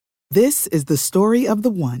This is the story of the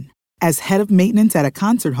one. As head of maintenance at a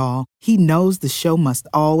concert hall, he knows the show must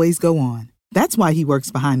always go on. That's why he works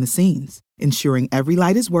behind the scenes, ensuring every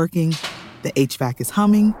light is working, the HVAC is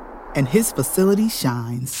humming, and his facility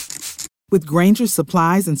shines. With Grainger's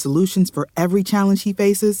supplies and solutions for every challenge he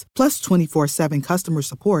faces, plus 24/7 customer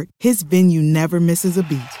support, his venue never misses a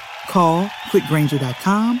beat. Call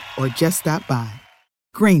quickgrainger.com or just stop by.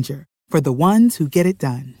 Grainger, for the ones who get it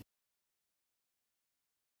done.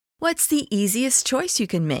 What's the easiest choice you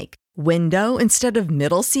can make? Window instead of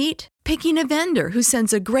middle seat? Picking a vendor who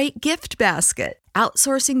sends a great gift basket?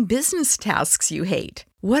 Outsourcing business tasks you hate?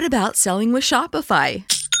 What about selling with Shopify?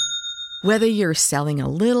 Whether you're selling a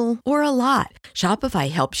little or a lot,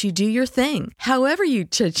 Shopify helps you do your thing, however you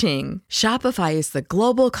cha-ching. Shopify is the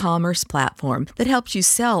global commerce platform that helps you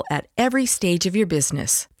sell at every stage of your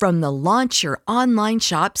business. From the launch your online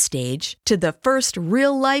shop stage to the first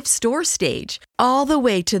real-life store stage, all the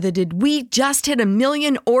way to the did we just hit a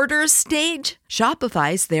million orders stage.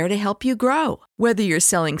 Shopify's there to help you grow. Whether you're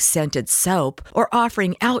selling scented soap or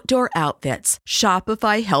offering outdoor outfits,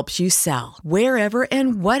 Shopify helps you sell. Wherever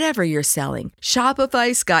and whatever you're selling,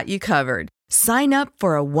 Shopify's got you covered. Sign up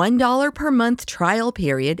for a $1 per month trial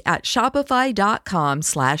period at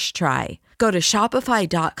shopify.com/try. Go to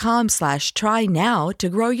shopify.com/try now to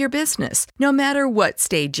grow your business, no matter what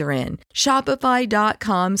stage you're in.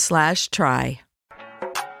 Shopify.com/try.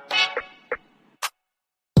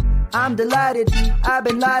 I'm delighted, I've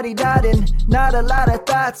been lottie-dotting. Not a lot of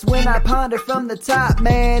thoughts when I ponder from the top.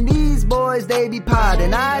 Man, these boys, they be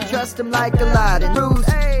podding. I trust them like Aladdin. Bruce,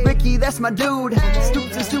 Ricky, that's my dude.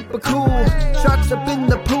 Stoops is super cool. Sharks up in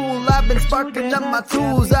the pool. I've been sparking up my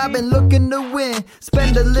tools. I've been looking to win.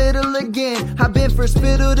 Spend a little again. I've been first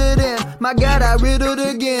fiddle to them. My God, I riddled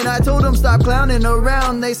again. I told them stop clowning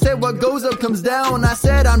around. They said what goes up comes down. I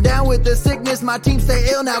said I'm down with the sickness. My team stay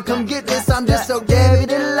ill now. Come get this. I'm just so Debbie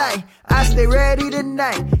Delight. I stay ready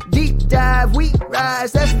tonight. Deep dive, we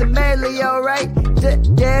rise. That's the medley, alright.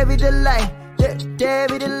 Debbie Delight.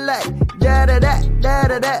 Debbie Delight. Da da da da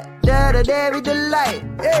da da da da Debbie Delight.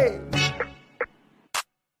 Hey.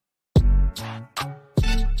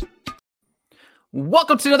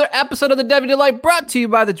 Welcome to another episode of the Debbie Delight, brought to you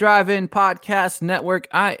by the Drive-In Podcast Network.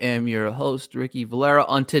 I am your host, Ricky Valera.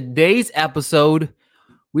 On today's episode,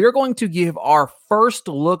 we are going to give our first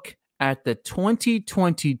look at the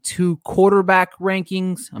 2022 quarterback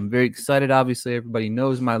rankings. I'm very excited. Obviously, everybody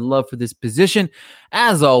knows my love for this position.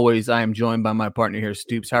 As always, I am joined by my partner here,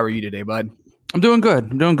 Stoops. How are you today, bud? I'm doing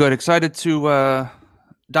good. Excited to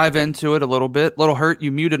dive into it a little bit. Little hurt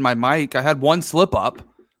you muted my mic. I had one slip up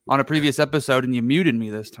on a previous episode, and you muted me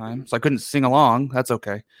this time, so I couldn't sing along. That's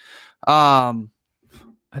okay. I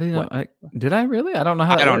didn't know. Did I really? I don't know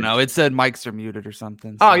how. I don't know. It said mics are muted or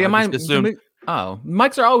something. So yeah, mine.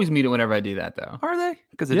 Mics are always muted whenever I do that, though. Are they?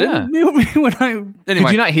 Because it didn't mute me when I. Anyway.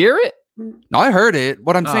 Did you not hear it? No, I heard it.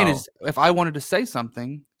 What I'm saying is, if I wanted to say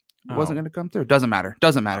something, it wasn't going to come through. Doesn't matter.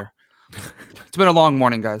 It's been a long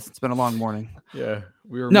morning, guys. It's been a long morning. Yeah,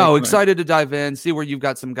 we were. Excited to dive in, see where you've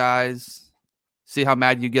got some guys. See how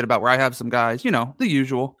mad you get about where I have some guys. You know, the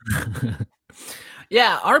usual.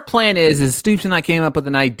 Yeah, our plan is Stoops and I came up with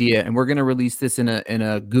an idea, and we're going to release this in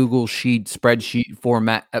a Google Sheet spreadsheet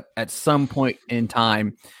format at some point in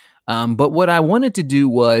time. But what I wanted to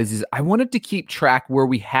do is I wanted to keep track where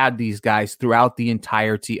we had these guys throughout the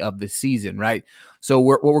entirety of the season, right? So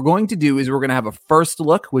what we're going to do is we're going to have a first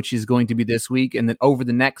look, which is going to be this week, and then over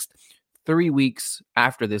the next 3 weeks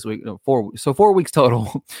after this week, 4 weeks. So 4 weeks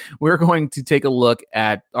total, we're going to take a look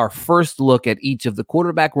at our first look at each of the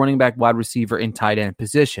quarterback, running back, wide receiver, and tight end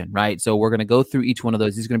position, right? So we're going to go through each one of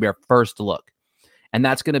those. This is going to be our first look. And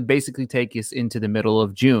that's going to basically take us into the middle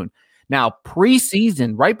of June. Now,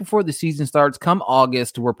 preseason, right before the season starts, come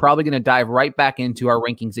August, we're probably going to dive right back into our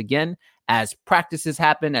rankings again as practices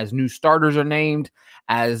happen, as new starters are named,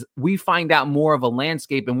 as we find out more of a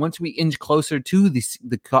landscape. And once we inch closer to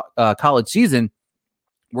the college season,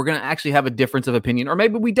 we're going to actually have a difference of opinion, or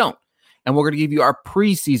maybe we don't. And we're going to give you our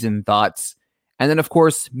preseason thoughts. And then, of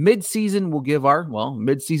course, mid-season, we'll give our,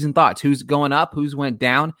 mid-season thoughts. Who's going up? Who's went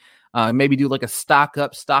down? Maybe do like a stock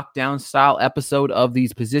up, stock down style episode of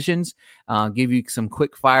these positions. Give you some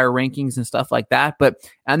quick fire rankings and stuff like that.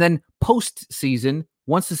 And then post-season,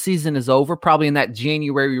 once the season is over, probably in that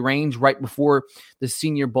January range, right before the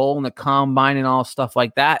Senior Bowl and the Combine and all stuff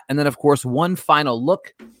like that. And then, of course, one final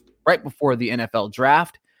look right before the NFL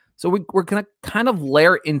draft. So we're going to kind of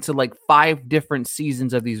layer into like 5 different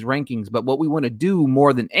seasons of these rankings. But what we want to do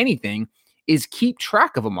more than anything is keep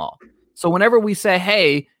track of them all. So whenever we say,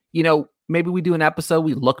 hey, maybe we do an episode,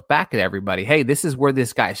 we look back at everybody. Hey, this is where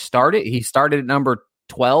this guy started. He started at number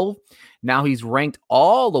 12. Now he's ranked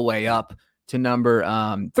all the way up to number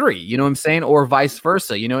 3. You know what I'm saying? Or vice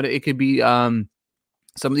versa. You know, it could be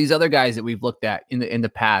some of these other guys that we've looked at in the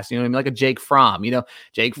past, you know what I mean? Like a Jake Fromm, you know,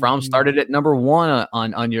 Jake Fromm started at number 1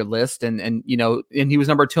 on your list and, you know, and he was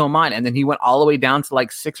number 2 on mine. And then he went all the way down to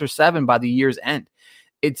like 6 or 7 by the year's end.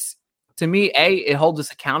 It's, to me, it holds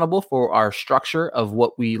us accountable for our structure of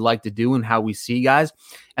what we like to do and how we see guys.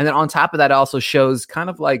 And then on top of that, it also shows kind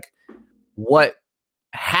of like what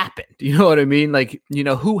happened. You know what I mean? Like, you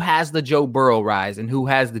know, who has the Joe Burrow rise and who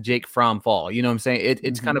has the Jake Fromm fall? You know what I'm saying?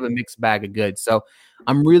 It's kind of a mixed bag of goods. So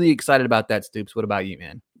I'm really excited about that, Stoops. What about you,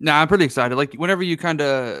 man? No, I'm pretty excited. Like whenever you kind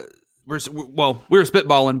of we were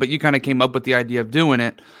spitballing, but you kind of came up with the idea of doing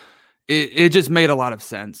it. It just made a lot of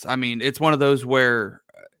sense. I mean, it's one of those where,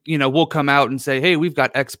 you know, we'll come out and say, hey, we've got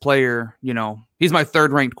X player, you know, he's my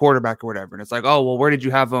 3rd ranked quarterback or whatever. And it's like, oh, well, where did you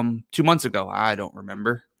have him 2 months ago? I don't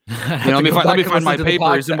remember. You know, let me find my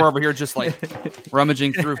papers, and we're over here just like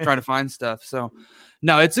rummaging through trying to find stuff. So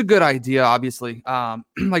no, it's a good idea. Obviously.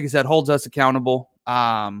 Like I said, holds us accountable.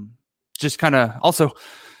 Just kind of also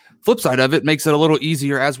flip side of it makes it a little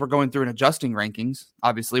easier as we're going through and adjusting rankings.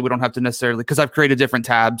 Obviously we don't have to necessarily, because I've created different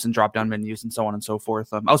tabs and drop down menus and so on and so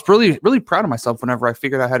forth. I was really, really proud of myself whenever I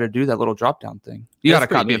figured out how to do that little drop down thing. You got to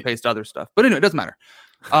copy and paste other stuff, but anyway, it doesn't matter.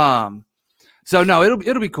 So no,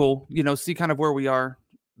 it'll be cool, you know, see kind of where we are.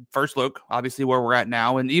 First look, obviously where we're at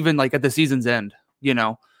now. And even like at the season's end, you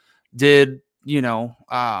know, did, you know,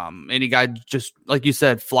 any guy just like you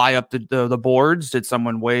said, fly up the boards? Did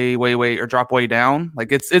someone way or drop way down?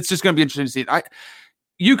 Like it's just going to be interesting to see.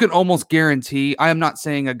 You can almost guarantee, I am not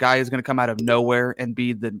saying a guy is going to come out of nowhere and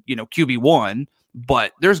be the, you know, QB1,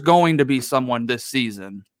 but there's going to be someone this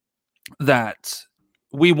season that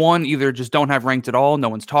we either just don't have ranked at all, no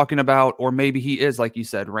one's talking about, or maybe he is, like you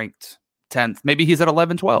said, ranked 10th. Maybe he's at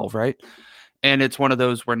 11, 12, right? And it's one of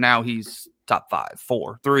those where now he's top 5,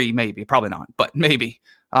 4, 3, maybe, probably not, but maybe.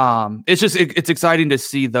 It's just, it's exciting to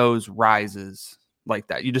see those rises like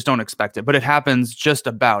that. You just don't expect it, but it happens just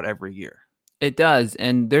about every year. It does.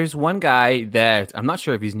 And there's one guy that I'm not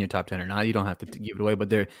sure if he's in your top 10 or not. You don't have to give it away, but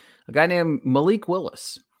there's a guy named Malik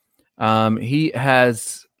Willis. He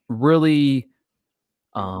has really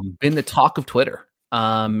been the talk of Twitter.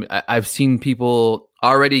 I've seen people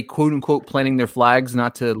already quote unquote planting their flags,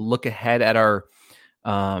 not to look ahead at our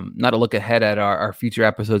future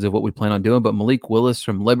episodes of what we plan on doing. But Malik Willis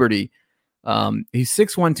from Liberty, he's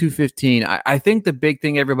 6'1", 215. I think the big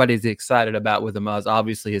thing everybody's excited about with him is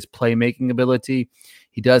obviously his playmaking ability.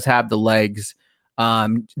 He does have the legs.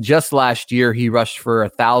 Just last year, he rushed for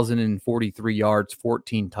 1,043 yards,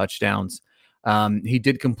 14 touchdowns. He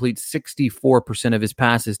did complete 64% of his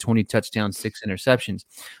passes, 20 touchdowns, 6 interceptions.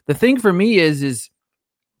 The thing for me is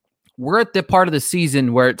we're at the part of the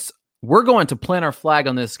season where we're going to plant our flag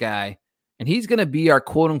on this guy, and he's going to be our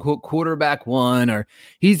quote unquote quarterback 1, or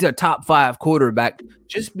he's a top 5 quarterback,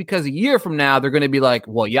 just because a year from now, they're going to be like,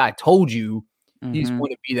 well, yeah, I told you he's going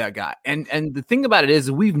to be that guy. And the thing about it is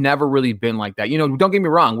we've never really been like that. You know, don't get me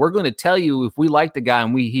wrong. We're going to tell you if we like the guy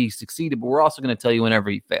and he succeeded, but we're also going to tell you whenever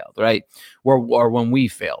he failed, right? Or when we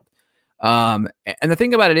failed. And the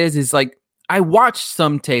thing about it is like, I watched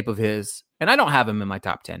some tape of his, and I don't have him in my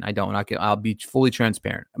top 10. I don't. I'll be fully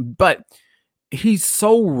transparent. But he's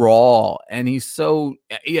so raw, and he's a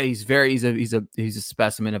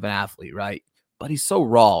specimen of an athlete, right? But he's so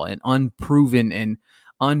raw and unproven and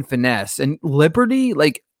unfinessed. And Liberty,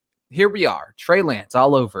 like, here we are, Trey Lance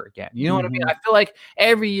all over again. You know what I mean? I feel like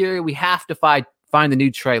every year we have to find the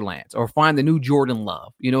new Trey Lance or find the new Jordan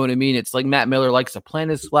Love. You know what I mean? It's like Matt Miller likes to plant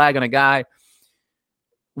his flag on a guy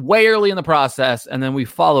way early in the process, and then we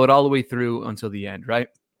follow it all the way through until the end, right?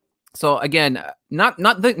 So again,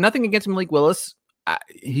 nothing against Malik Willis.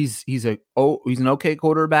 He's an okay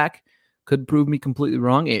quarterback. Could prove me completely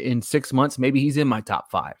wrong. In 6 months, maybe he's in my top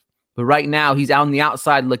 5. But right now, he's out on the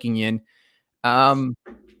outside looking in. And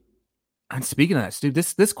speaking of that, dude,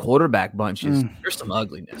 this quarterback bunch there's some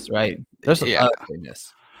ugliness, right? There's some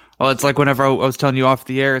ugliness. Well, it's like whenever I was telling you off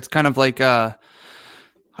the air, it's kind of like I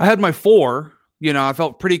had my 4. You know, I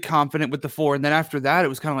felt pretty confident with the 4, and then after that, it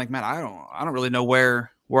was kind of like, man, I don't really know where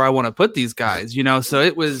I want to put these guys. You know, so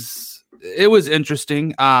it was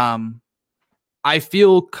interesting. I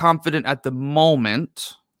feel confident at the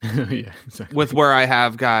moment with where I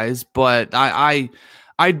have guys, but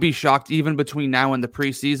I'd be shocked even between now and the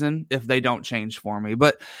preseason if they don't change for me.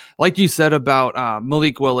 But like you said about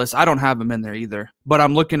Malik Willis, I don't have him in there either. But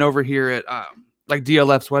I'm looking over here at like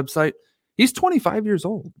DLF's website. He's 25 years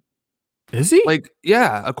old. Is he? Like,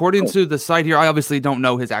 yeah, according to the site here, I obviously don't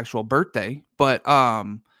know his actual birthday, but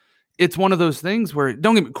it's one of those things where,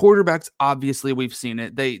 don't get me, quarterbacks, obviously we've seen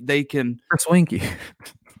it. They can Swinky.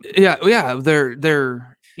 Yeah.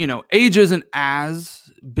 They're, age isn't as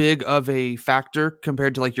big of a factor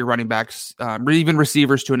compared to like your running backs, even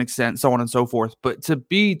receivers to an extent, so on and so forth. But to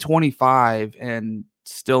be 25 and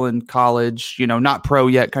still in college, not pro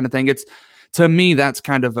yet kind of thing, to me, that's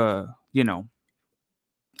kind of a, I don't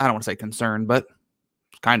want to say concern, but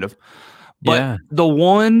kind of. But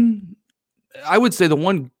I would say the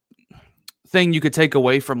one thing you could take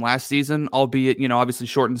away from last season, albeit, obviously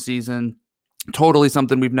shortened season, totally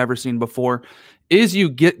something we've never seen before, is you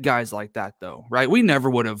get guys like that though, right? We never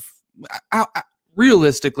would have,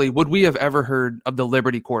 realistically, would we have ever heard of the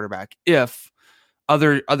Liberty quarterback if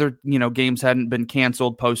other games hadn't been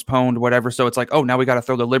canceled, postponed, whatever? So it's like, oh, now we got to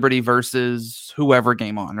throw the Liberty versus whoever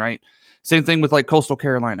game on, right? Same thing with like Coastal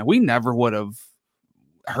Carolina. We never would have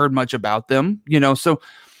heard much about them, so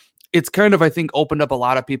it's kind of, I think, opened up a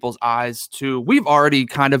lot of people's eyes to, we've already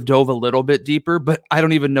kind of dove a little bit deeper, but I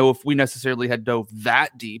don't even know if we necessarily had dove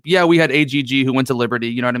that deep. Yeah, we had AGG who went to Liberty,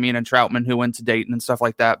 you know what I mean? And Troutman who went to Dayton and stuff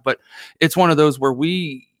like that. But it's one of those where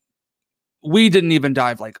we didn't even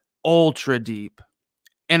dive like ultra deep.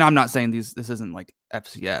 And I'm not saying this isn't like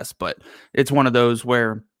FCS, but it's one of those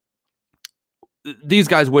where these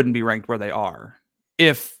guys wouldn't be ranked where they are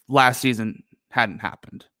if last season hadn't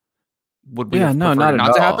happened. Would we have preferred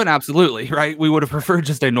not to happen? Absolutely, right? We would have preferred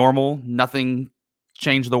just a normal, nothing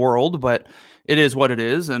change the world, but it is what it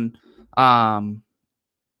is. And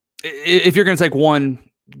if you're going to take one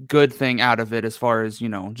good thing out of it, as far as,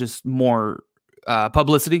 just more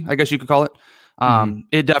publicity, I guess you could call it,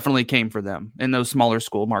 it definitely came for them in those smaller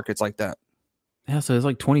school markets like that. Yeah, so it's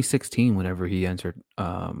like 2016 whenever he entered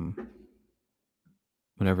college.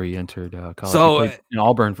 So he played in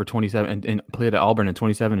Auburn for 27 and played at Auburn in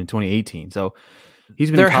 27 and 2018. So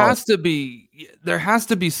he's been. There has to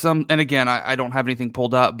be some. And again, I don't have anything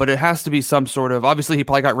pulled up, but it has to be some sort of. Obviously, he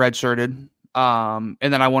probably got redshirted. And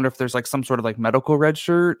then I wonder if there's like some sort of like medical red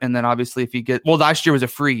shirt. And then obviously, if last year was a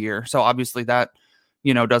free year, so obviously that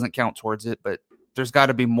doesn't count towards it. But there's got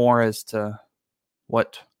to be more as to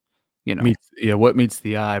what what meets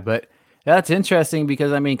the eye, but. That's interesting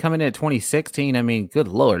because, coming in at 2016, good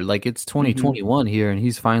Lord, like it's 2021 here and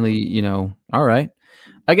he's finally, all right.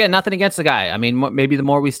 Again, nothing against the guy. Maybe the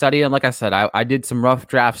more we study him, like I said, I did some rough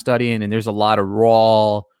draft studying and there's a lot of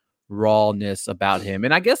rawness about him.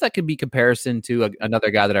 And I guess that could be comparison to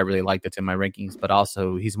another guy that I really like that's in my rankings, but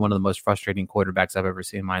also he's one of the most frustrating quarterbacks I've ever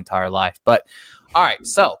seen in my entire life. But all right,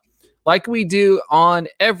 so like we do on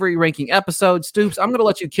every ranking episode, Stoops, I'm going to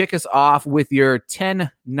let you kick us off with your 10,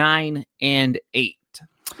 9, and 8.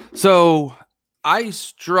 So I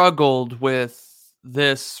struggled with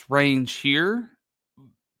this range here.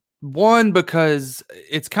 One, because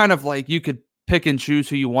it's kind of like you could pick and choose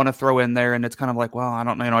who you want to throw in there. And it's kind of like, well, I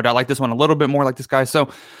don't know, I like this one a little bit more like this guy. So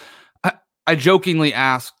I jokingly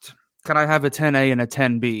asked, can I have a 10A and a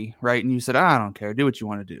 10B? Right. And you said, I don't care. Do what you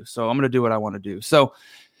want to do. So I'm going to do what I want to do. So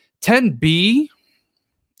 10B,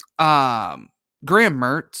 Graham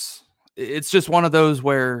Mertz. It's just one of those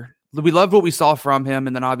where we loved what we saw from him,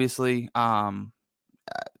 and then obviously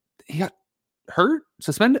he got hurt,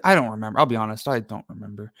 suspended. I don't remember. I'll be honest, I don't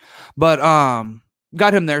remember. But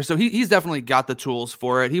got him there, so he's definitely got the tools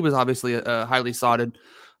for it. He was obviously a highly sought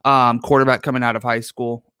quarterback coming out of high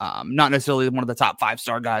school. Not necessarily one of the top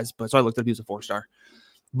 5-star guys, but so I looked up, he was a 4-star.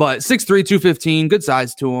 But 6'3", 215, good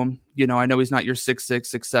size to him. I know he's not your 6'6",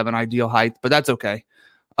 6'7" ideal height, but that's okay.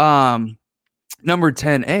 Number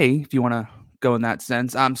 10A, if you want to go in that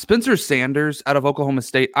sense, Spencer Sanders out of Oklahoma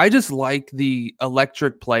State. I just like the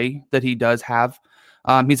electric play that he does have.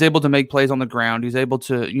 He's able to make plays on the ground. He's able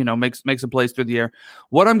to, make some plays through the air.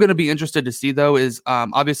 What I'm going to be interested to see, though, is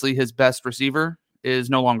obviously his best receiver is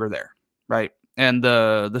no longer there, right? And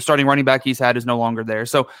the starting running back he's had is no longer there.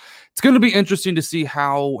 So it's going to be interesting to see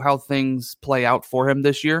how things play out for him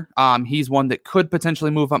this year. He's one that could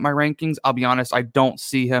potentially move up my rankings. I'll be honest, I don't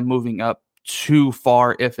see him moving up too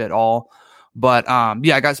far, if at all. But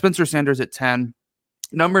I got Spencer Sanders at 10.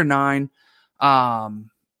 Number 9,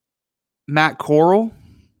 Matt Corral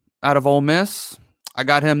out of Ole Miss. I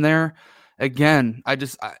got him there. Again,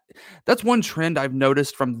 that's one trend I've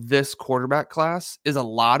noticed from this quarterback class is a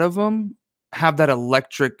lot of them have that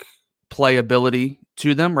electric playability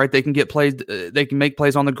to them, right? They can get plays. They can make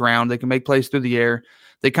plays on the ground. They can make plays through the air.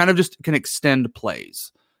 They kind of just can extend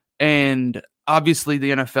plays. And obviously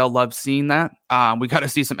the NFL loves seeing that. We got to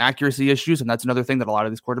see some accuracy issues. And that's another thing that a lot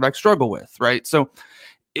of these quarterbacks struggle with, right? So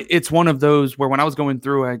it's one of those where when I was going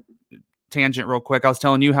through a tangent real quick, I was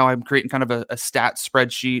telling you how I'm creating kind of a stat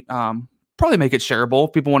spreadsheet, probably make it shareable.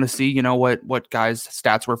 If people want to see, what guys'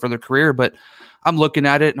 stats were for their career. But I'm looking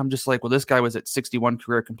at it and I'm just like, well, this guy was at 61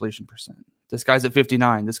 career completion percent. This guy's at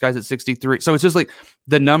 59. This guy's at 63. So it's just like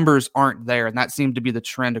the numbers aren't there. And that seemed to be the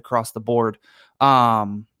trend across the board.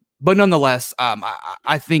 But nonetheless,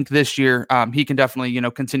 I think this year he can definitely,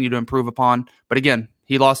 continue to improve upon. But again,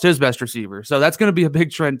 he lost his best receiver. So that's going to be a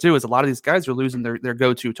big trend too, as a lot of these guys are losing their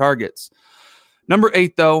go-to targets. Number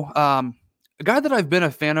 8, though, a guy that I've been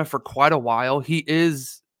a fan of for quite a while. He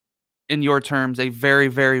is, in your terms, a very,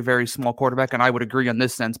 very, very small quarterback, and I would agree on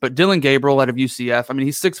this sense. But Dylan Gabriel out of UCF, I mean,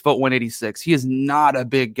 he's 6 foot 186. He is not a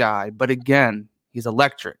big guy, but again, he's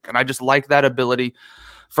electric, and I just like that ability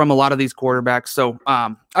from a lot of these quarterbacks. So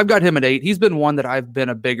I've got him at 8. He's been one that I've been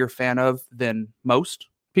a bigger fan of than most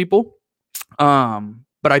people.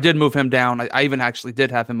 But I did move him down. I even actually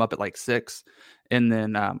did have him up at like 6. And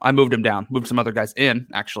then I moved him down, moved some other guys in,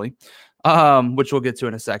 actually, which we'll get to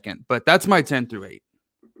in a second. But that's my 10 through 8.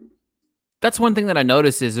 That's one thing that I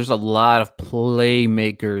noticed is there's a lot of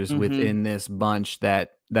playmakers within this bunch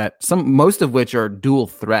that most of which are dual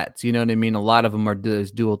threats. You know what I mean? A lot of them are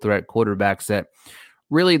those dual threat quarterbacks that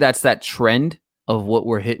really that's that trend of what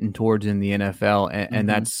we're hitting towards in the NFL. And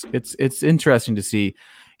that's it's interesting to see.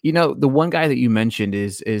 The one guy that you mentioned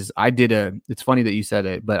is it's funny that you said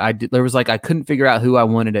it, but I couldn't figure out who I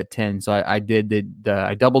wanted at 10. So I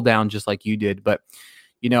doubled down just like you did. But,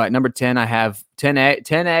 at number 10, I have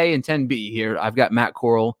 10A and 10B here. I've got Matt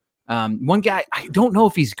Corral. One guy, I don't know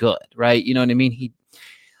if he's good, right? You know what I mean?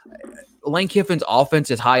 Lane Kiffin's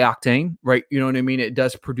offense is high octane, right? You know what I mean? It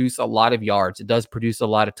does produce a lot of yards. It does produce a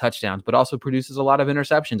lot of touchdowns, but also produces a lot of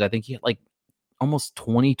interceptions. I think he had almost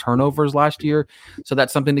 20 turnovers last year. So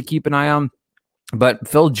that's something to keep an eye on. But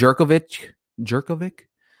Phil Jurkovec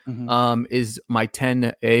is my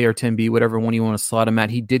 10A or 10B, whatever one you want to slot him at.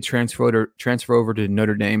 He did transfer over to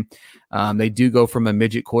Notre Dame. They do go from a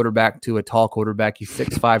midget quarterback to a tall quarterback. He's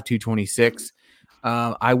 6'5", 226.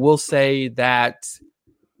 I will say that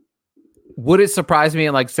would it surprise me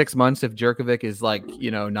in 6 months if Jurkovec is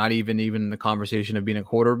not even in the conversation of being a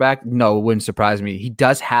quarterback? No, it wouldn't surprise me. He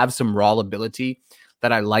does have some raw ability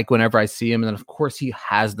that I like whenever I see him. And then of course he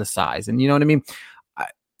has the size, and you know what I mean?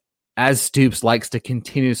 As Stoops likes to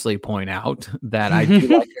continuously point out that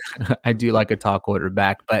I do like a tall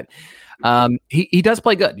quarterback, but he does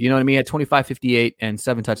play good. You know what I mean? At 25, 58 and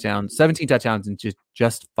 17 touchdowns and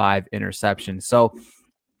just 5 interceptions. So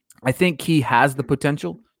I think he has the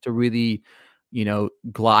potential to really,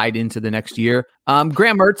 glide into the next year.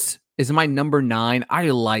 Graham Mertz is my number 9. I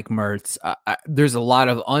like Mertz. There's a lot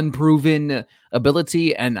of unproven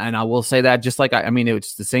ability, and I will say that just like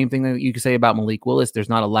it's the same thing that you can say about Malik Willis. There's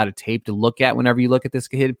not a lot of tape to look at whenever you look at this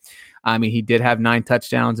kid. I mean, he did have 9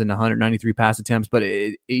 touchdowns and 193 pass attempts, but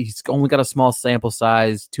he's only got a small sample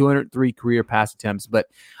size, 203 career pass attempts. But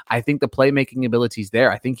I think the playmaking ability is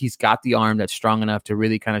there. I think he's got the arm that's strong enough to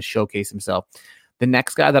really kind of showcase himself. The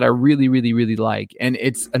next guy that I really, really, really like, and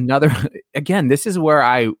it's another, again, this is where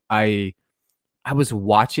I was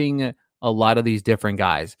watching a lot of these different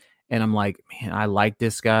guys, and I'm like, man, I like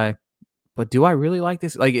this guy, but do I really like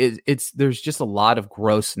this? There's just a lot of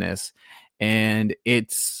grossness, and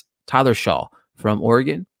it's Tyler Shaw from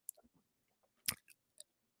Oregon.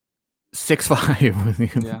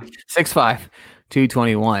 6'5", yeah. 6'5",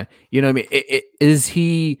 221. You know what I mean? Is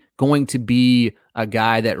he going to be a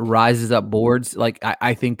guy that rises up boards?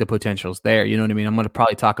 I think the potential's there. You know what I mean? I'm going to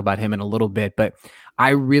probably talk about him in a little bit, but I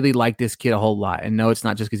really like this kid a whole lot. And no, it's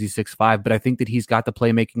not just because he's 6'5", but I think that he's got the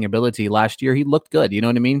playmaking ability. Last year, he looked good. You know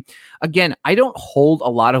what I mean? Again, I don't hold a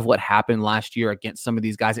lot of what happened last year against some of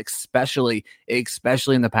these guys, especially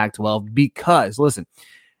in the Pac-12, because listen,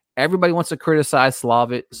 everybody wants to criticize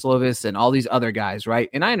Slovis and all these other guys, right?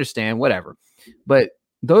 And I understand, whatever. But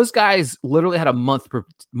those guys literally had a month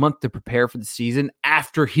to prepare for the season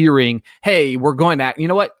after hearing, hey, we're going to, you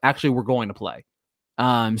know what? Actually, we're going to play.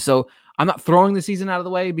 So I'm not throwing the season out of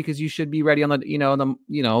the way, because you should be ready on the,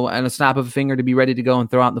 and a snap of a finger to be ready to go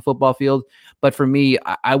and throw out in the football field. But for me,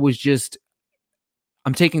 I'm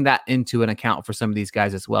taking that into an account for some of these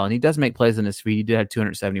guys as well. And he does make plays on his feet. He did have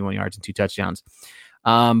 271 yards and 2 touchdowns.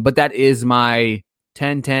 But that is my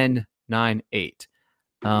 10, 9, 8.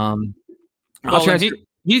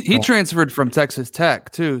 He transferred from Texas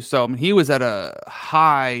Tech too, so he was at a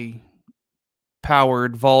high-powered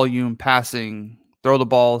volume passing, throw the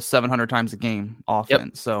ball 700 times a game offense.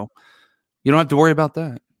 Yep. So you don't have to worry about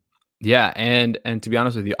that. Yeah, and to be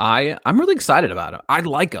honest with you, I'm really excited about him. I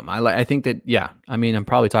like him. I think that I'm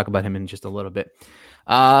probably talking about him in just a little bit.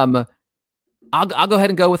 I'll go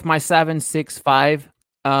ahead and go with my 7, 6, 5.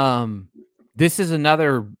 This is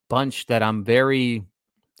another bunch that I'm very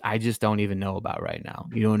I just don't even know about right now.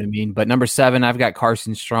 You know what I mean? But number 7, I've got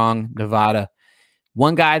Carson Strong, Nevada.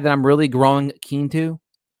 One guy that I'm really growing keen to.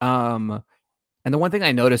 And the one thing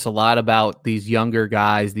I notice a lot about these younger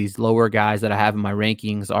guys, these lower guys that I have in my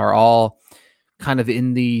rankings, are all kind of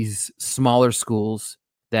in these smaller schools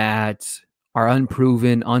that are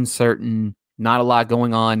unproven, uncertain, not a lot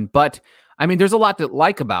going on. But I mean, there's a lot to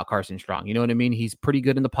like about Carson Strong. You know what I mean? He's pretty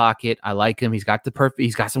good in the pocket. I like him. He's got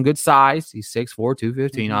some good size. He's 6'4",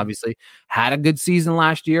 215, obviously. Had a good season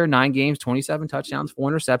last year, 9 games, 27 touchdowns, 4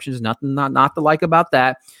 interceptions. Nothing not to like about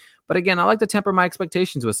that. But again, I like to temper my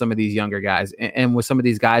expectations with some of these younger guys and with some of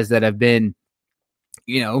these guys that have been,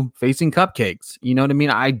 facing cupcakes. You know what I mean?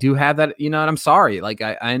 I do have that, and I'm sorry. Like,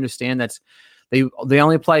 I understand that's, they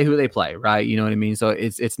only play who they play, right? You know what I mean? So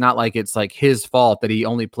it's not like it's like his fault that he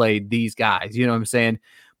only played these guys. You know what I'm saying?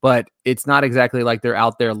 But it's not exactly like they're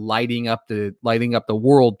out there lighting up the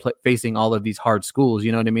world facing all of these hard schools.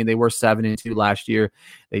 You know what I mean? They were 7-2 last year.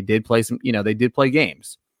 They did play they did play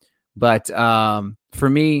games. But for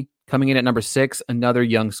me, coming in at number 6, another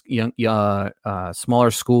young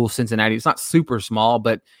smaller school, Cincinnati. It's not super small,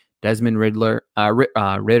 but Desmond Ritter. I don't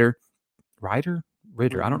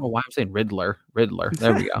know why I'm saying Riddler.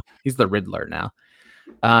 There we go. He's the Riddler now.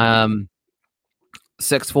 6'4",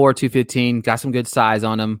 215. Got some good size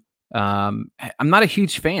on him. I'm not a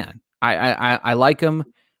huge fan. I like him.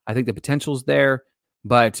 I think the potential's there,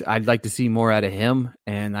 but I'd like to see more out of him.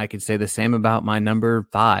 And I could say the same about my number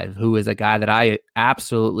 5, who is a guy that I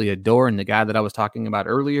absolutely adore, and the guy that I was talking about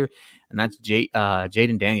earlier, and that's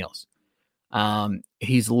Jaden Daniels.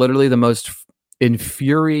 He's literally the most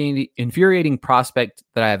infuriating prospect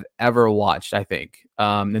that I've ever watched, I think,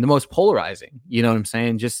 and the most polarizing. You know what I'm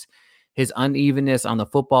saying? Just his unevenness on the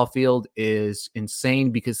football field is insane,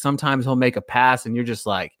 because sometimes he'll make a pass and you're just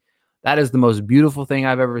like, that is the most beautiful thing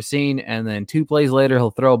I've ever seen. And then 2 plays later, he'll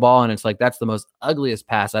throw a ball and it's like, that's the most ugliest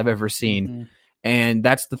pass I've ever seen. Mm-hmm. And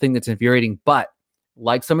that's the thing that's infuriating. But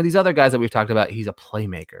like some of these other guys that we've talked about, he's a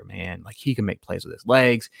playmaker, man. Like, he can make plays with his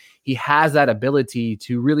legs. He has that ability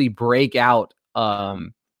to really break out. I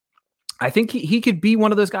think he could be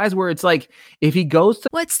one of those guys where it's like, if he goes to...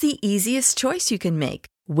 What's the easiest choice you can make?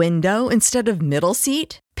 Window instead of middle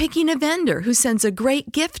seat? Picking a vendor who sends a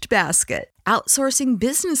great gift basket? Outsourcing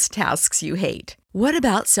business tasks you hate? What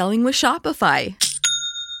about selling with Shopify?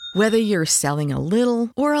 Whether you're selling a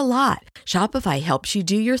little or a lot, Shopify helps you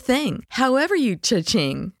do your thing, however you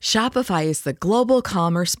cha-ching. Shopify is the global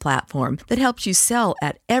commerce platform that helps you sell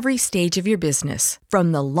at every stage of your business.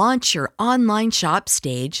 From the launch your online shop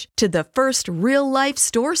stage to the first real-life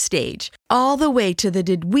store stage, all the way to the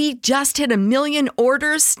did we just hit 1 million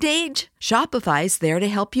orders stage. Shopify's there to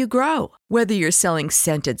help you grow. Whether you're selling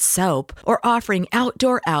scented soap or offering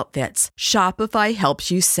outdoor outfits, Shopify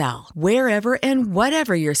helps you sell. Wherever and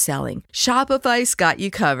whatever you're selling, Shopify's got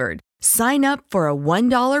you covered. Sign up for a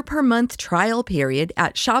 $1 per month trial period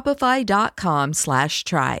at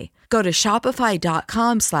shopify.com/try. Go to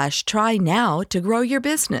shopify.com/try now to grow your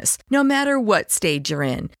business, no matter what stage you're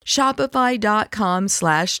in.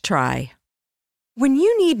 Shopify.com/try. When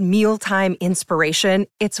you need mealtime inspiration,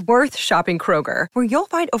 it's worth shopping Kroger, where you'll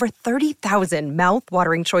find over 30,000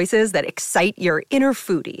 mouth-watering choices that excite your inner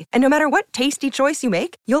foodie. And no matter what tasty choice you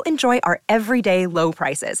make, you'll enjoy our everyday low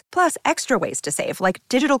prices, plus extra ways to save, like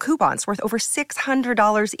digital coupons worth over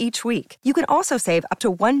 $600 each week. You can also save up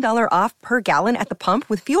to $1 off per gallon at the pump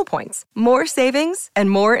with fuel points. More savings and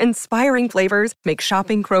more inspiring flavors make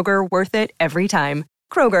shopping Kroger worth it every time.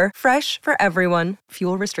 Kroger, fresh for everyone.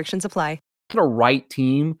 Fuel restrictions apply. The right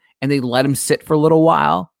team and they let him sit for a little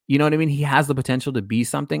while. You know what I mean? He has the potential to be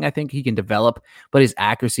something. I think he can develop, but his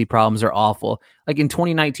accuracy problems are awful. Like in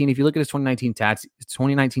 2019, if you look at his 2019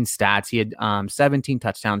 stats, he had 17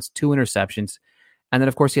 touchdowns, 2 interceptions. And then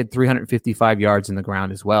of course he had 355 yards in the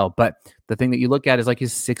ground as well. But the thing that you look at is like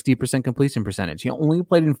his 60% completion percentage. He only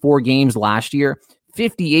played in 4 games last year.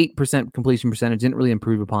 58% completion percentage, didn't really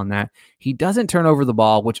improve upon that. He doesn't turn over the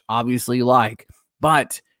ball, which obviously you like,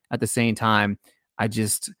 but at the same time,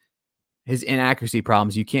 his inaccuracy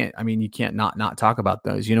problems, you can't not talk about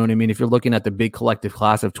those. You know what I mean? If you're looking at the big collective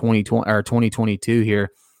class of 2020 or 2022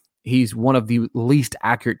 here, he's one of the least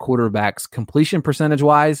accurate quarterbacks completion percentage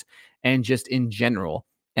wise and just in general.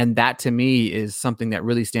 And that to me is something that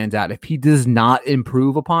really stands out. If he does not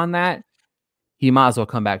improve upon that, he might as well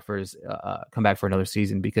come back for another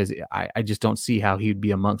season, because I just don't see how he'd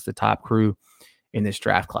be amongst the top crew in this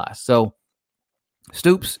draft class. So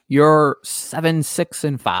Stoops, you're 7, 6,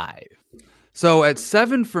 and 5. So at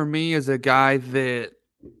 7 for me is a guy that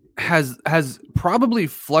has probably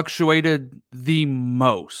fluctuated the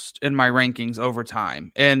most in my rankings over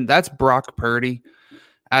time, and that's Brock Purdy.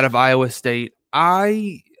 out of Iowa State.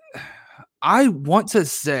 I want to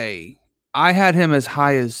say I had him as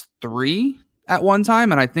high as 3 at one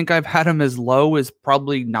time, and I think I've had him as low as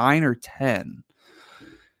probably 9 or 10.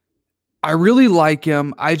 I really like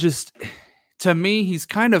him. To me, he's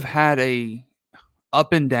kind of had a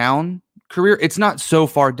up and down career. It's not so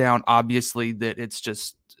far down, obviously, that it's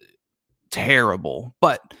just terrible,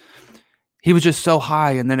 but he was just so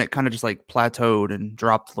high, and then it kind of just like plateaued and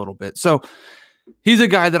dropped a little bit. So he's a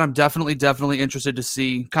guy that I'm definitely interested to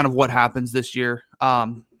see kind of what happens this year.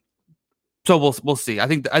 So we'll see. I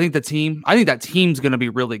think that team's going to be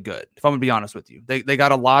really good. If I'm going to be honest with you, they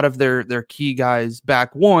got a lot of their key guys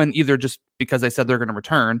back. One, either just because they said they're going to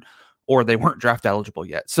return, or they weren't draft eligible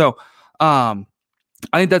yet. So I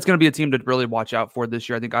think that's going to be a team to really watch out for this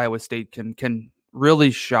year. I think Iowa State can really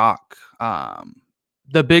shock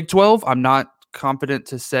the Big 12. I'm not confident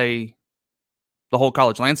to say the whole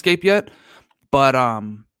college landscape yet, but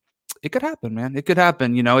it could happen, man. It could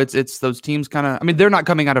happen. You know, it's those teams kind of, I mean, they're not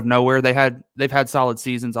coming out of nowhere. They've had solid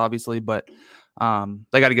seasons, obviously, but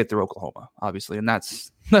they got to get through Oklahoma, obviously. And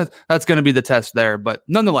that's going to be the test there. But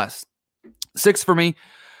nonetheless, 6 for me.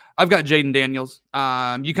 I've got Jaden Daniels.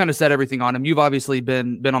 You kind of said everything on him. You've obviously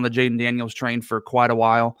been on the Jaden Daniels train for quite a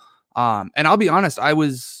while. And I'll be honest,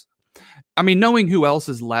 knowing who else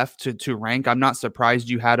is left to rank, I'm not surprised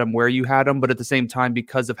you had him where you had him, but at the same time,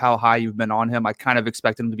 because of how high you've been on him, I kind of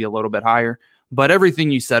expect him to be a little bit higher. But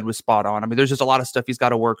everything you said was spot on. I mean, there's just a lot of stuff he's got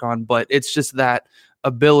to work on, but it's just that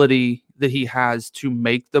ability that he has to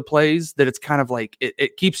make the plays that it's kind of like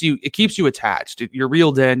it keeps you attached. You're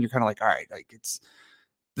reeled in. You're kind of like, all right, like it's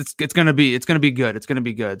gonna be good. It's gonna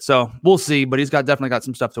be good. So we'll see, but he's definitely got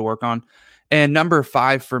some stuff to work on. And number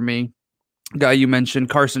 5 for me, guy you mentioned,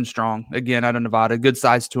 Carson Strong, again, out of Nevada, good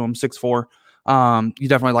size to him, 6'4". You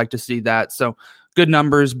definitely like to see that. So good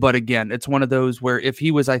numbers, but again, it's one of those where if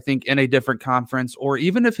he was, I think, in a different conference, or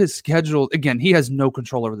even if his schedule, again, he has no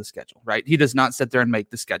control over the schedule, right? He does not sit there and make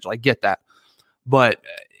the schedule. I get that. But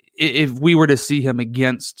if we were to see him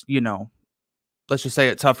against, let's just say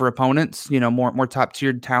it, tougher opponents, more top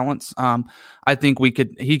tiered talents, I think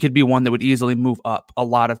he could be one that would easily move up a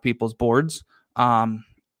lot of people's boards. And,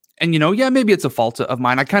 maybe it's a fault of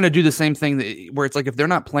mine. I kind of do the same thing where it's like, if they're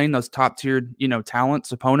not playing those top tiered,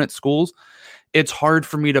 talents, opponents, schools, it's hard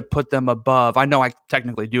for me to put them above. I know I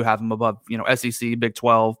technically do have them above, SEC, Big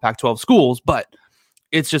 12, Pac-12 schools, but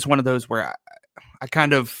it's just one of those where I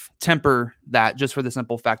kind of temper that just for the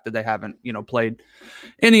simple fact that they haven't, played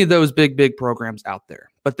any of those big programs out there.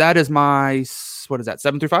 But that is my, 7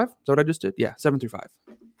 through 5? Is that what I just did? Yeah, 7 through 5.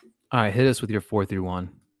 All right, hit us with your 4 through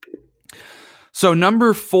 1. So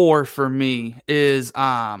number 4 for me is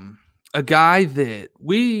a guy that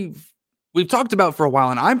we've talked about for a while,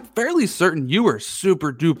 and I'm fairly certain you were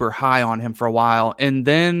super duper high on him for a while, and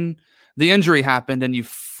then the injury happened and you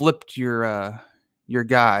flipped your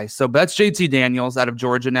guy. So that's JT Daniels out of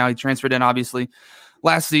Georgia. Now he transferred in, obviously,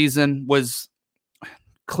 last season, was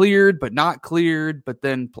cleared but not cleared, but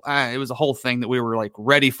then it was a whole thing that we were like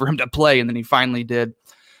ready for him to play, and then he finally did.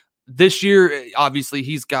 This year, obviously,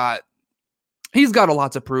 he's got a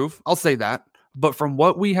lot to prove. I'll say that. But from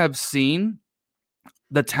what we have seen,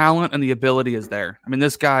 the talent and the ability is there. I mean,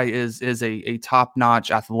 this guy is a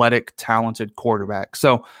top-notch, athletic, talented quarterback.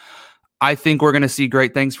 So I think we're going to see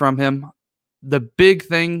great things from him. The big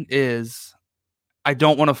thing is I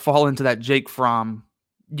don't want to fall into that Jake Fromm,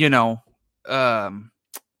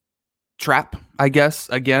 trap, I guess,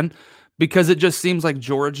 again, because it just seems like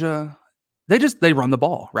Georgia, they run the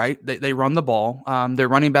ball, right? They run the ball. Their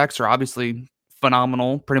running backs are obviously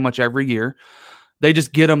phenomenal pretty much every year. They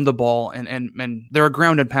just get them the ball, and they're a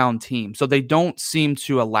ground and pound team. So they don't seem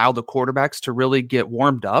to allow the quarterbacks to really get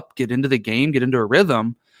warmed up, get into the game, get into a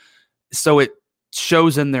rhythm. So it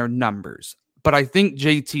shows in their numbers. But I think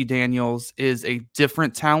JT Daniels is a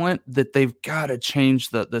different talent that they've got to change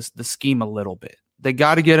the scheme a little bit. They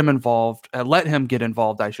got to get him involved, let him get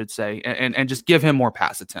involved, I should say, and just give him more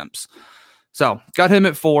pass attempts. So got him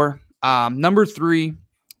at 4. Number 3,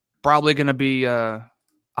 probably going to be a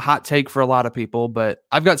hot take for a lot of people, but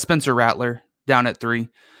I've got Spencer Rattler down at 3.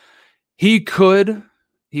 He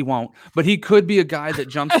won't, but he could be a guy that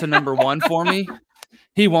jumps to number 1 for me.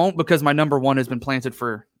 He won't, because my number 1 has been planted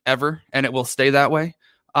forever, and it will stay that way.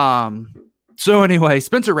 So anyway,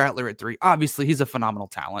 Spencer Rattler at 3. Obviously, he's a phenomenal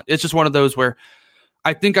talent. It's just one of those where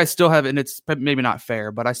I think I still have it, and it's maybe not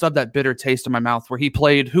fair, but I still have that bitter taste in my mouth where he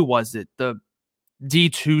played, who was it? The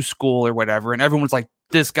D2 school or whatever, and everyone's like,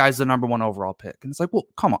 this guy's the number 1 overall pick. And it's like, well,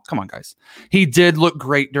 come on, guys. He did look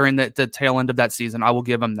great during the tail end of that season. I will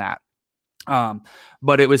give him that.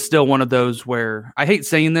 But it was still one of those where I hate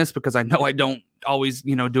saying this because I know I don't always,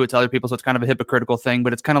 do it to other people. So it's kind of a hypocritical thing,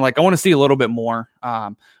 but it's kind of like, I want to see a little bit more.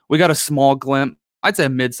 We got a small glimpse. I'd say a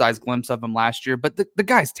mid-sized glimpse of him last year, but the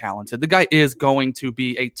guy's talented. The guy is going to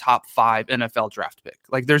be a top 5 NFL draft pick.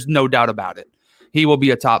 Like, there's no doubt about it. He will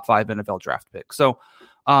be a top 5 NFL draft pick. So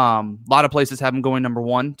a lot of places have him going number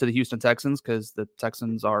 1 to the Houston Texans because the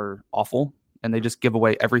Texans are awful and they just give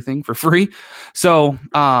away everything for free. So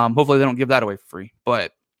hopefully they don't give that away for free.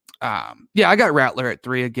 But yeah, I got Rattler at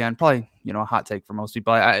 3 again. Probably, a hot take for most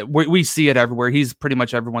people. We see it everywhere. He's pretty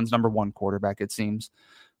much everyone's number 1 quarterback, it seems.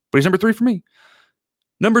 But he's number 3 for me.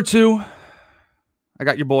 Number 2, I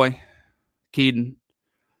got your boy, Keaton.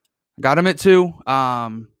 I got him at 2.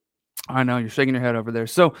 I know you're shaking your head over there.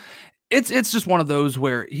 So it's just one of those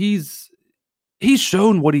where he's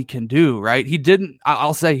shown what he can do, right?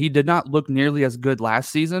 I'll say he did not look nearly as good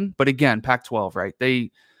last season, but again, Pac-12, right?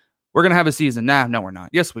 We're going to have a season. Nah, no, we're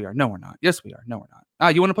not. Yes, we are. No, we're not. Yes, we are. No, we're not.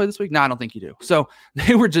 You want to play this week? No, I don't think you do. So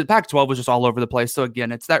Pac-12 was just all over the place. So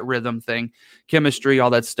again, it's that rhythm thing, chemistry, all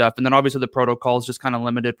that stuff. And then obviously the protocols just kind of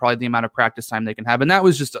limited probably the amount of practice time they can have. And that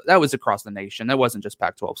was across the nation. That wasn't just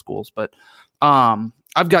Pac-12 schools, but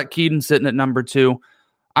I've got Keaton sitting at number 2.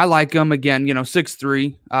 I like him again,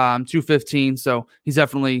 6'3", 215. So he's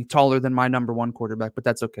definitely taller than my number 1 quarterback, but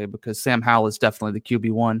that's okay because Sam Howell is definitely the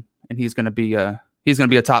QB1 and he's going to be a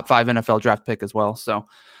top 5 NFL draft pick as well. So,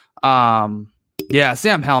 yeah,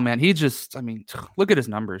 Sam Howell, man, look at his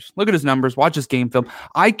numbers. Look at his numbers. Watch his game film.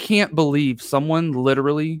 I can't believe someone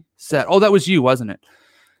literally said, oh, that was you, wasn't it?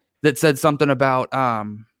 That said something about,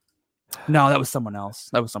 no, that was someone else.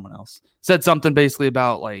 Said something basically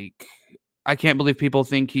about like, I can't believe people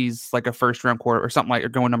think he's like a first round quarter or something like, or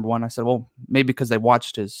going number 1. I said, well, maybe because they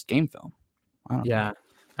watched his game film. I don't know.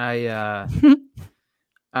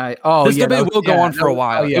 This debate will go on for a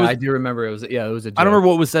while. I do remember it was a joke. I don't remember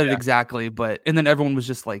what was said exactly, and then everyone was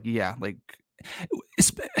just like, yeah, like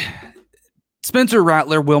Spencer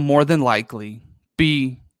Rattler will more than likely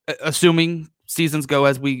be, assuming seasons go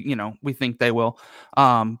as we think they will,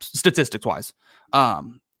 statistics wise.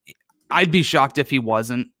 I'd be shocked if he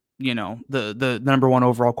wasn't, the number 1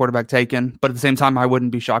 overall quarterback taken, but at the same time, I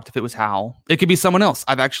wouldn't be shocked if it was Howell. It could be someone else.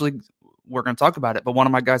 We're going to talk about it, but one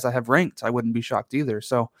of my guys I have ranked, I wouldn't be shocked either.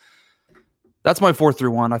 So that's my 4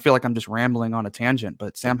 through 1. I feel like I'm just rambling on a tangent,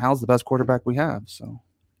 but Sam Howell's the best quarterback we have. So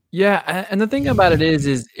yeah, and the thing about it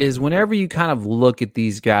is whenever you kind of look at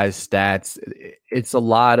these guys' stats, it's a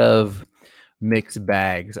lot of mixed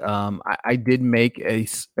bags. I did make a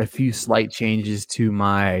few slight changes to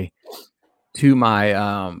my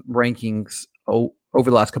rankings over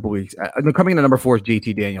the last couple of weeks. Coming in at number 4 is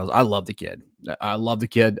JT Daniels. I love the kid.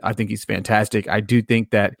 I think he's fantastic. I do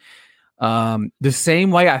think that the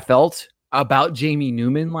same way I felt about Jamie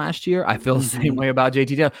Newman last year, I feel the same way about JT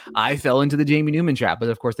Daniels. I fell into the Jamie Newman trap, but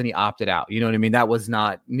of course then he opted out. You know what I mean? That was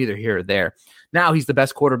not neither here or there. Now he's the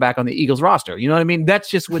best quarterback on the Eagles roster. You know what I mean? That's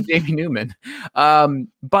just with Jamie Newman.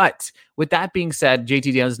 But with that being said, JT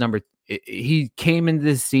Daniels is he came into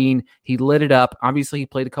this scene. He lit it up. Obviously, he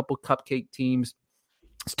played a couple cupcake teams.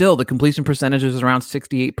 Still, the completion percentage is around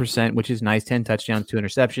 68%, which is nice. 10 touchdowns, 2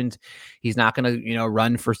 interceptions. He's not going to,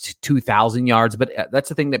 run for 2,000 yards, but that's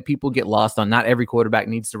the thing that people get lost on. Not every quarterback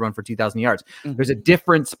needs to run for 2,000 yards. Mm-hmm. There's a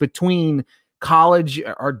difference between college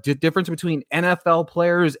or difference between NFL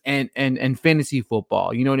players and fantasy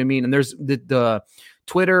football. You know what I mean? And there's the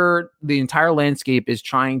Twitter, the entire landscape is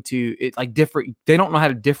trying to different. They don't know how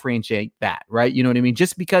to differentiate that, right? You know what I mean?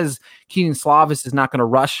 Just because Keaton Slovis is not going to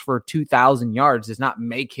rush for 2,000 yards does not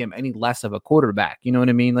make him any less of a quarterback. You know what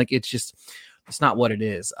I mean? Like it's not what it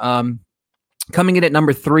is. Coming in at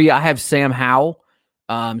number 3, I have Sam Howell.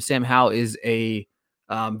 Sam Howell is a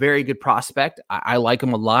very good prospect. I like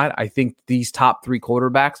him a lot. I think these top 3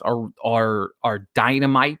 quarterbacks are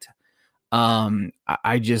dynamite.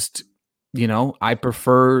 I just. I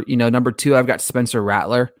prefer, number 2, I've got Spencer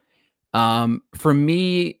Rattler. For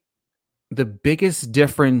me, the biggest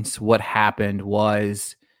difference, what happened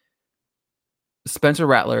was Spencer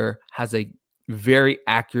Rattler has a very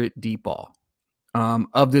accurate deep ball.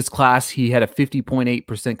 Of this class, he had a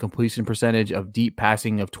 50.8% completion percentage of deep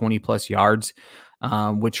passing of 20 plus yards,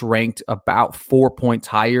 which ranked about 4 points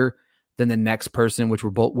higher than the next person, which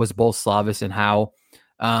was both Slovis and Howell.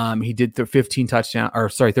 He did 13 touchdowns, 2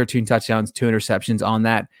 interceptions on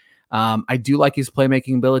that. I do like his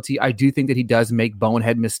playmaking ability. I do think that he does make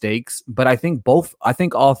bonehead mistakes, but I think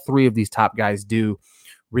all 3 of these top guys do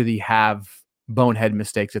really have bonehead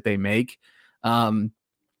mistakes that they make.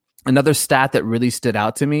 Another stat that really stood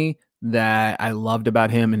out to me that I loved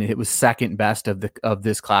about him, and it was second best of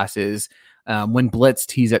this class, is When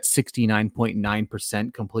blitzed, he's at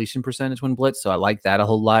 69.9% completion percentage when blitzed. So I like that a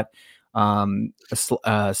whole lot.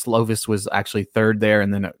 Slovis was actually third there.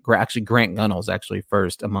 And then actually Grant Gunnell is actually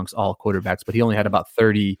first amongst all quarterbacks, but he only had about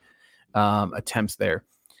 30 attempts there.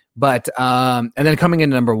 But and then coming in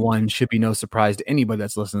number one should be no surprise to anybody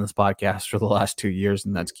that's listened to this podcast for the last 2 years,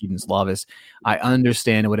 and that's Kedon Slovis. I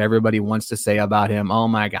understand what everybody wants to say about him. Oh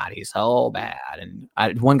my God, he's so bad.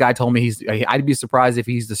 And one guy told me I'd be surprised if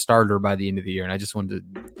he's the starter by the end of the year. And I just wanted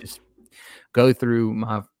to just go through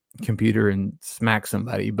my computer and smack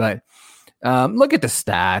somebody. But look at the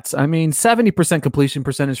stats. I mean, 70% completion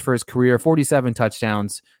percentage for his career, 47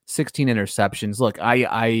 touchdowns, 16 interceptions. Look,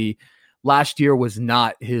 I last year was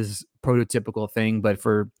not his prototypical thing, but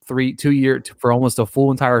for 2 years, for almost a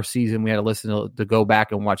full entire season, we had to listen to go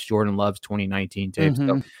back and watch Jordan Love's 2019 tape. Mm-hmm.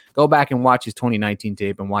 So go back and watch his 2019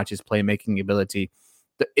 tape and watch his playmaking ability.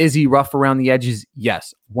 Is he rough around the edges?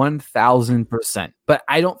 Yes, 1,000%. But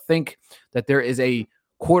I don't think that there is a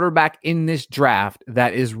quarterback in this draft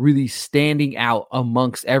that is really standing out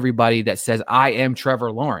amongst everybody that says, I am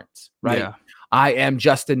Trevor Lawrence, right? Yeah. I am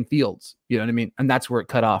Justin Fields. You know what I mean? And that's where it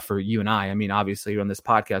cut off for you and I. I mean, obviously on this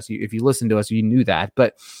podcast, if you listen to us, you knew that,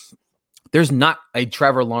 but there's not a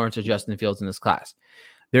Trevor Lawrence or Justin Fields in this class.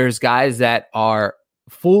 There's guys that are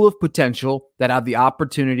full of potential that have the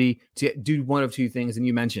opportunity to do one of two things. And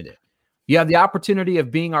you mentioned it. You have the opportunity of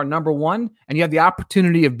being our number one, and you have the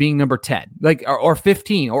opportunity of being number 10, like or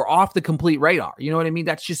 15, or off the complete radar. You know what I mean?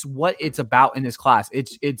 That's just what it's about in this class.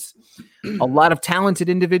 It's a lot of talented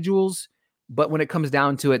individuals, but when it comes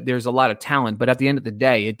down to it, there's a lot of talent. But at the end of the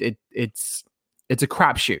day, it's a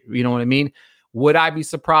crapshoot. You know what I mean? Would I be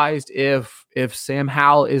surprised if Sam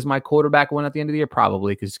Howell is my quarterback one at the end of the year?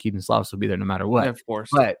 Probably, because Kedon Slovis will be there no matter what. Yeah, of course.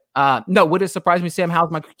 But no, would it surprise me Sam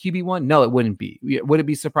Howell's my QB1? No, it wouldn't be. Would it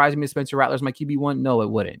be surprising me if Spencer Rattler's my QB1? No, it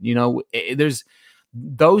wouldn't. You know, there's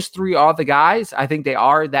those three are the guys. I think they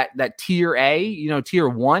are that tier A. You know, tier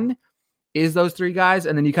one is those three guys,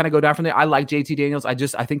 and then you kind of go down from there. I like JT Daniels.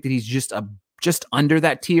 I think that he's just under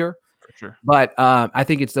that tier. For sure. But I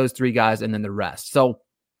think it's those three guys and then the rest. So,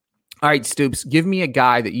 all right, Stoops, give me a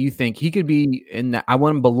guy that you think he could be in that. I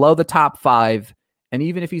want him below the top 5. And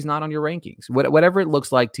even if he's not on your rankings, whatever it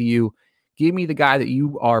looks like to you, give me the guy that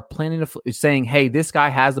you are planning to saying, hey, this guy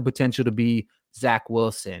has the potential to be Zach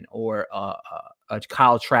Wilson or a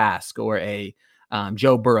Kyle Trask or a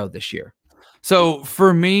Joe Burrow this year. So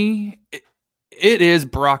for me, it is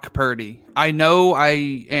Brock Purdy. I know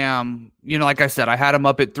I am, like I said, I had him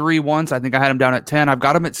up at 3 once. I think I had him down at 10. I've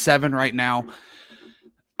got him at 7 right now.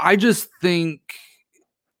 I just think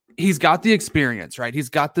he's got the experience, right? He's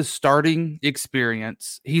got the starting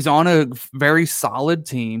experience. He's on a very solid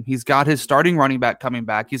team. He's got his starting running back coming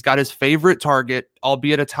back. He's got his favorite target,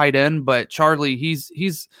 albeit a tight end, but Charlie, he's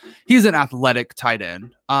an athletic tight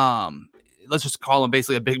end. Let's just call him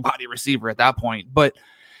basically a big body receiver at that point. But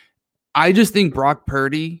I just think Brock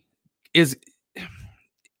Purdy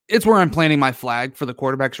it's where I'm planting my flag for the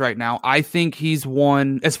quarterbacks right now. I think he's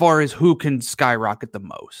one as far as who can skyrocket the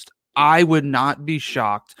most. I would not be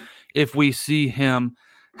shocked if we see him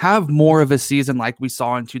have more of a season like we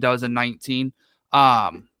saw in 2019.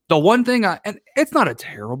 The one thing, and it's not a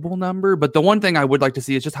terrible number, but the one thing I would like to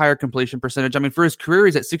see is just higher completion percentage. I mean, for his career,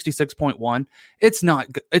 he's at 66.1. It's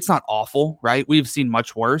not awful, right? We've seen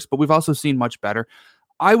much worse, but we've also seen much better.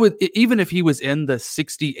 I would, even if he was in the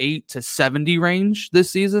 68 to 70 range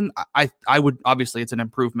this season, I would, obviously it's an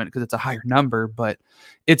improvement because it's a higher number, but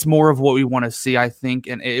it's more of what we want to see, I think.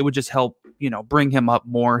 And it would just help, bring him up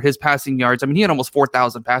more. His passing yards. I mean, he had almost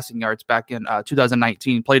 4,000 passing yards back in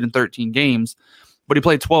 2019, played in 13 games, but he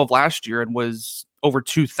played 12 last year and was over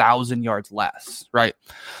 2,000 yards less. Right.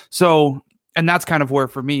 So, and that's kind of where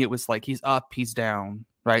for me, it was like, he's up, he's down.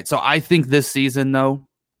 Right. So I think this season though,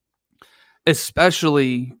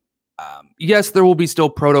 especially, yes, there will be still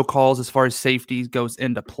protocols as far as safety goes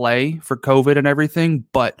into play for COVID and everything,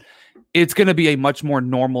 but it's going to be a much more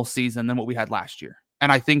normal season than what we had last year.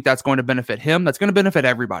 And I think that's going to benefit him. That's going to benefit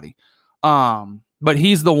everybody. But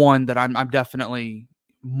he's the one that I'm definitely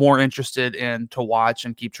more interested in to watch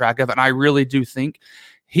and keep track of. And I really do think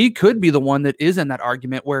he could be the one that is in that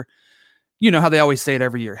argument where, how they always say it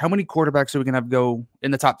every year. How many quarterbacks are we going to have go in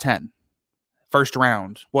the top 10? First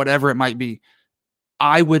round, whatever it might be.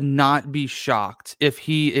 I would not be shocked if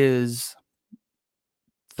he is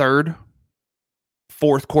 3rd,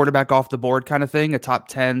 4th quarterback off the board kind of thing, a top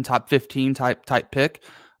 10, top 15 type pick.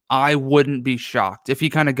 I wouldn't be shocked if he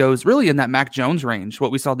kind of goes really in that Mac Jones range,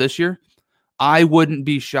 what we saw this year. I wouldn't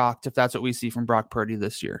be shocked if that's what we see from Brock Purdy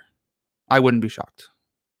this year. I wouldn't be shocked.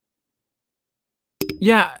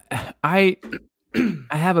 Yeah,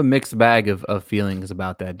 I have a mixed bag of feelings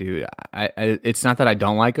about that dude. I it's not that I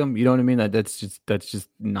don't like him. You know what I mean? That's just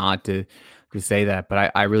not to say that.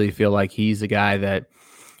 But I really feel like he's a guy that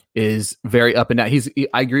is very up and down.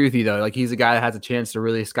 I agree with you though. Like he's a guy that has a chance to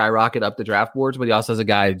really skyrocket up the draft boards, but he also has a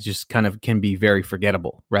guy that just kind of can be very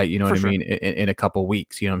forgettable, right? You know what I mean? In a couple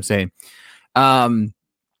weeks, you know what I'm saying?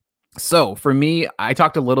 So for me, I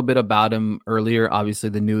talked a little bit about him earlier. Obviously,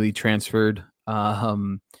 the newly transferred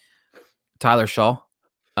Tyler Shaw.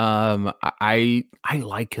 I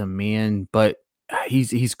like him, man, but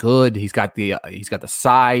he's good. He's got the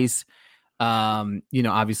size.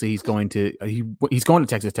 Obviously he's going to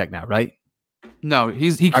Texas Tech now, right? No,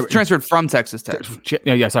 he transferred from Texas Tech.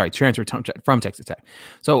 Transferred from Texas Tech.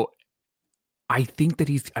 So I think that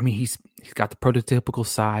he's got the prototypical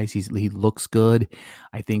size. He looks good.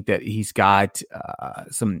 I think that he's got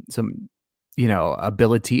some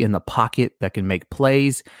ability in the pocket that can make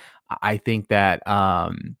plays. I think that I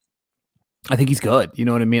think he's good. You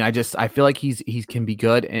know what I mean? I feel like he can be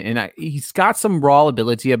good, and he's got some raw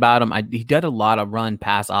ability about him. He did a lot of run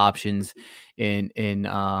pass options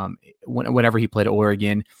whenever he played at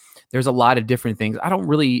Oregon. There's a lot of different things.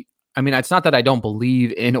 It's not that I don't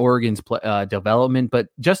believe in Oregon's development, but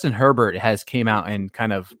Justin Herbert has came out and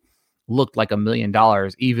kind of looked like $1 million,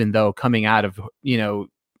 even though coming out of,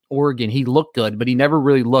 Oregon, he looked good, but he never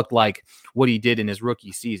really looked like what he did in his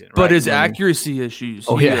rookie season. Right? But his accuracy issues.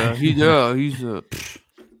 Oh, yeah.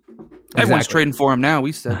 Everyone's trading for him now.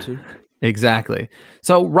 We said to. Exactly.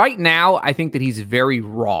 So right now, I think that he's very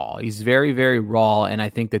raw. He's very, very raw, and I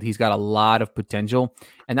think that he's got a lot of potential,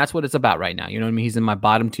 and that's what it's about right now. You know what I mean? He's in my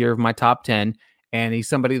bottom tier of my top 10, and he's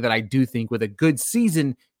somebody that I do think with a good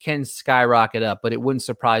season can skyrocket up, but it wouldn't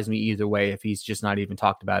surprise me either way if he's just not even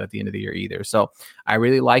talked about at the end of the year either. So I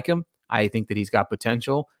really like him. I think that he's got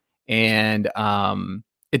potential, and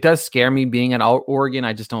it does scare me being at Oregon.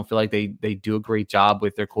 I just don't feel like they do a great job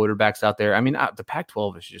with their quarterbacks out there. I mean, the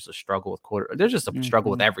Pac-12 is just a struggle with There's just a struggle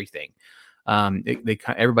with everything.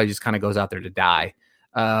 Everybody just kind of goes out there to die.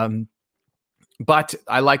 But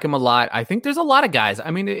I like him a lot. I think there's a lot of guys. I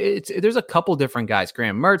mean, there's a couple different guys.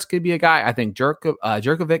 Graham Mertz could be a guy. I think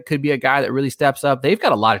Jurkovec could be a guy that really steps up. They've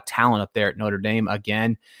got a lot of talent up there at Notre Dame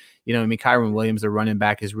again. Kyron Williams, the running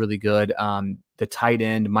back, is really good. The tight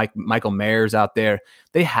end, Michael Mayer's out there.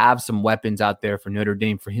 They have some weapons out there for Notre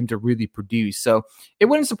Dame for him to really produce. So it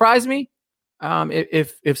wouldn't surprise me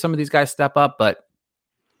if some of these guys step up, but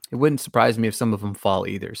it wouldn't surprise me if some of them fall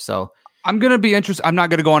either. So I'm going to be interested. I'm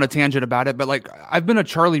not going to go on a tangent about it, but I've been a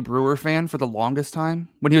Charlie Brewer fan for the longest time.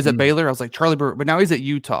 When he was at Baylor, I was like, Charlie Brewer, but now he's at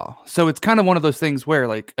Utah. So it's kind of one of those things where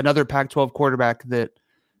another Pac-12 quarterback that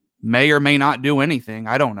may or may not do anything.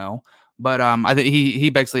 I don't know. But I think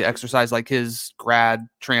he basically exercised his grad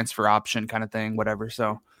transfer option kind of thing, whatever.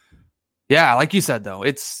 So yeah, like you said, though,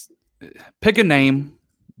 it's pick a name.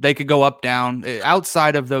 They could go up, down.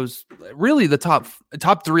 Outside of those, really the top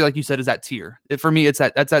three, like you said, is that tier. For me,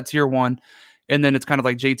 that's that tier 1, and then it's kind of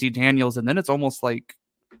like JT Daniels, and then it's almost like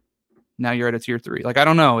now you're at a tier 3. I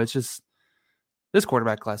don't know. It's just this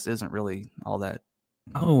quarterback class isn't really all that.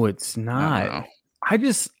 Oh, it's not.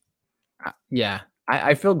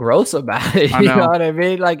 I feel gross about it. You know what I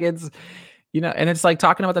mean? It's, and it's like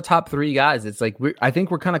talking about the top 3 guys. It's like I think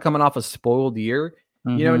we're kind of coming off a spoiled year.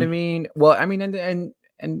 Mm-hmm. You know what I mean? Well, I mean,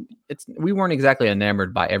 and we weren't exactly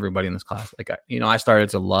enamored by everybody in this class. I started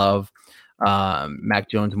to love Mac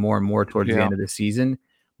Jones more and more towards the end of the season.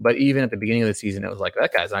 But even at the beginning of the season, it was like,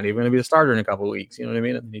 that guy's not even going to be the starter in a couple of weeks. You know what I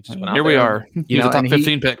mean? And he just went out Here we are. He's a top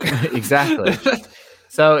 15 pick. Exactly.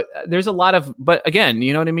 So there's a lot of, but again,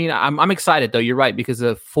 you know what I mean? I'm excited though. You're right, because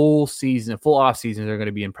the full off seasons are going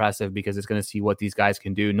to be impressive because it's going to see what these guys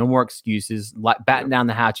can do. No more excuses. Batten down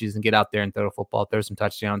the hatches and get out there and throw a football, throw some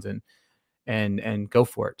touchdowns and go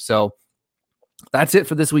for it. So that's it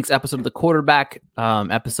for this week's episode of the quarterback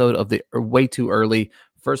episode of the way too early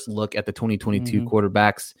first look at the 2022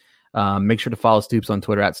 quarterbacks. Make sure to follow Stoops on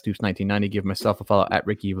Twitter at Stoops1990. Give myself a follow at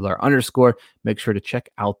Ricky Villar _. Make sure to check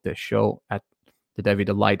out the show at the Devy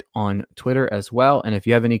Delight on Twitter as well. And if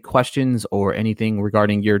you have any questions or anything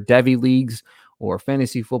regarding your Devy leagues or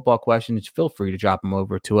fantasy football questions, feel free to drop them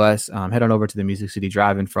over to us. Head on over to the Music City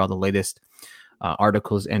Drive-In for all the latest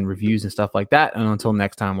articles and reviews and stuff like that. And until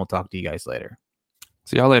next time, we'll talk to you guys later.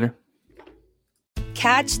 See y'all later.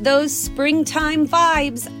 Catch those springtime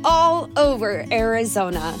vibes all over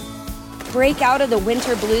Arizona. Break out of the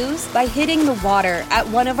winter blues by hitting the water at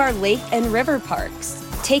one of our lake and river parks.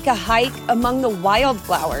 Take a hike among the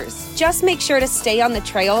wildflowers. Just make sure to stay on the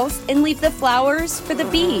trails and leave the flowers for the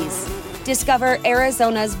bees. Discover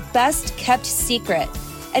Arizona's best kept secret,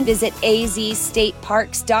 and visit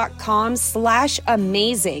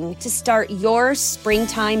azstateparks.com/amazing to start your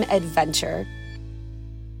springtime adventure.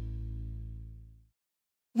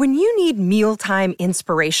 When you need mealtime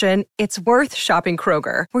inspiration, it's worth shopping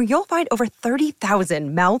Kroger, where you'll find over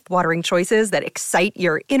 30,000 mouth-watering choices that excite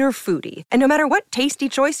your inner foodie. And no matter what tasty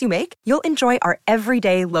choice you make, you'll enjoy our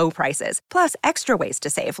everyday low prices, plus extra ways to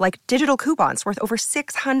save, like digital coupons worth over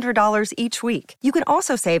 $600 each week. You can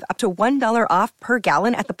also save up to $1 off per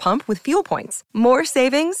gallon at the pump with fuel points. More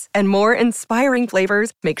savings and more inspiring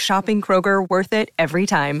flavors make shopping Kroger worth it every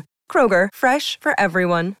time. Kroger, fresh for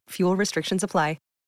everyone. Fuel restrictions apply.